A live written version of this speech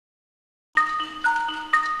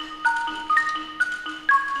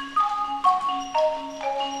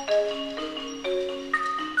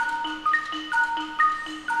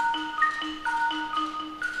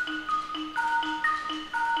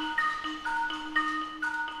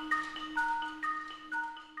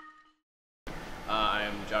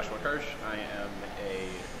Joshua Kirsch. I am a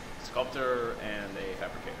sculptor and a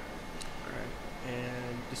fabricator. All right.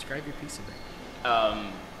 And describe your piece a bit.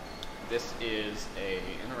 This is a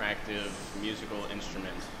interactive musical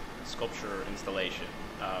instrument sculpture installation.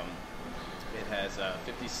 It has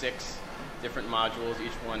 56 different modules.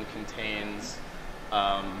 Each one contains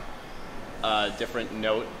a different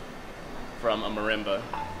note from a marimba,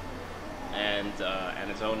 and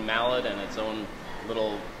its own mallet and its own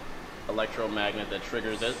little electromagnet that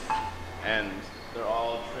triggers it. And they're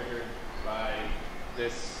all triggered by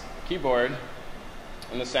this keyboard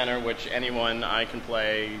in the center, which anyone I can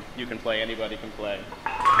play, you can play, anybody can play,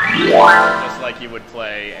 just like you would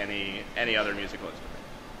play any other musical instrument.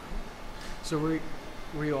 So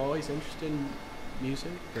were you always interested in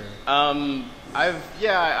music? Or? I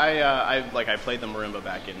played the marimba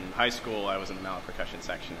back in high school. I was in the mallet percussion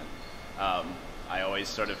section. I always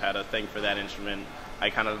sort of had a thing for that instrument. I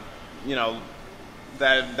kind of,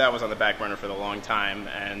 that was on the back burner for a long time,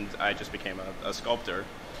 and I just became a sculptor.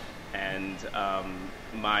 And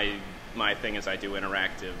my thing is I do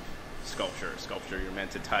interactive sculpture. Sculpture you're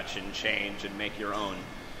meant to touch and change and make your own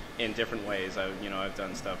in different ways. I've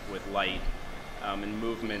done stuff with light and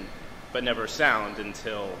movement, but never sound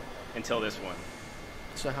until this one.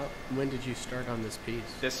 So when did you start on this piece?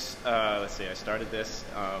 This, let's see, I started this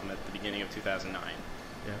at the beginning of 2009.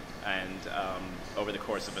 Yeah. And over the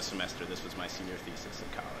course of a semester, this was my senior thesis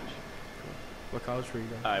at college. Cool. What college were you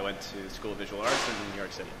going? I went to School of Visual Arts in New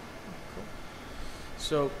York City. Cool.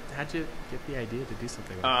 So how'd you get the idea to do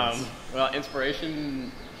something like this? Well,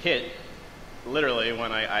 inspiration hit literally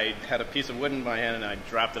when I had a piece of wood in my hand and I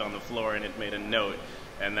dropped it on the floor and it made a note.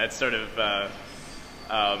 And that sort of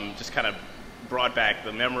just kind of brought back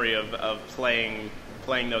the memory of playing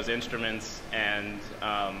those instruments, and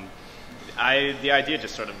the idea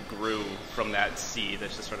just sort of grew from that seed.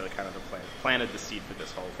 That's just sort of kind of planted the seed for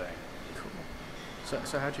this whole thing. Cool.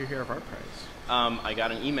 So how'd you hear of ArtPrize? I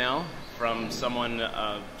got an email from someone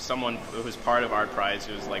who was part of ArtPrize,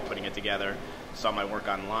 who was like putting it together, saw my work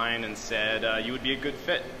online and said you would be a good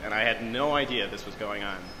fit, and I had no idea this was going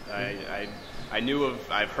on.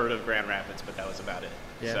 I've heard of Grand Rapids, but that was about it.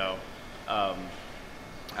 Yeah. So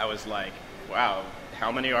I was like, wow,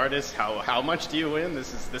 how many artists? How much do you win?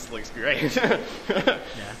 This looks great. Yeah.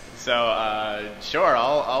 So sure,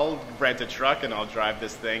 I'll rent a truck and I'll drive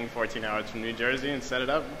this thing 14 hours from New Jersey and set it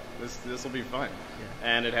up. This will be fun.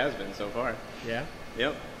 Yeah. And it has been so far. Yeah.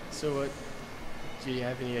 Yep. So do you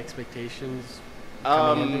have any expectations?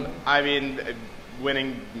 I mean,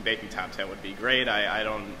 winning, making top 10 would be great. I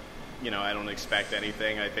don't expect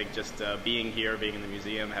anything. I think just being here, being in the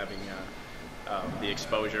museum, having the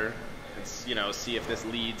exposure, and, see if this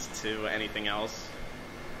leads to anything else.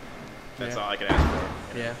 That's all I can ask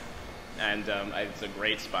for. Yeah. And it's a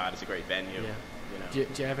great spot. It's a great venue. Yeah.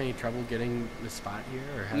 Do you have any trouble getting the spot here?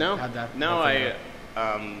 Or No. No.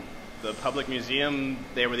 The public museum,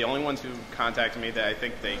 they were the only ones who contacted me. I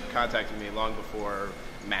think they contacted me long before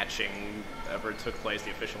matching ever took place, the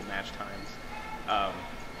official match times.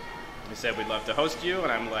 They said, we'd love to host you,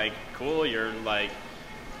 and I'm like, cool, you're like,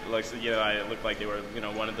 I looked like they were,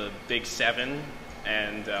 one of the big seven,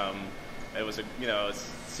 and it was it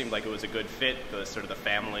seemed like it was a good fit, the sort of the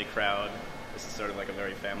family crowd. This is sort of like a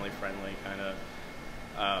very family-friendly kind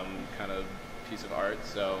of piece of art,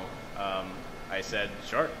 so I said,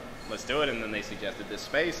 sure, let's do it, and then they suggested this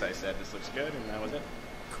space. I said, this looks good, and that was it.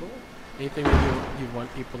 Cool. Anything that you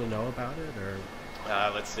want people to know about it, or?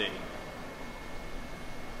 Let's see.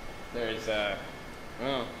 There's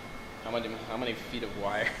how many feet of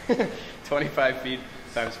wire? 25 feet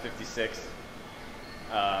times 56.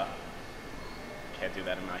 Can't do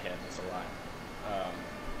that in my head. That's a lot.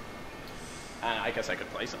 I guess I could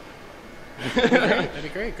play something. That'd be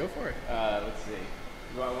great. Go for it. Let's see.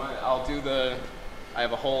 Do I want? I'll do the. I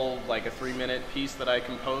have a whole a 3-minute piece that I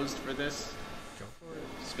composed for this. Go for it.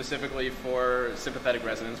 Specifically for Sympathetic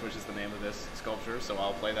Resonance, which is the name of this sculpture. So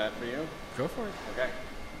I'll play that for you. Go for it. Okay.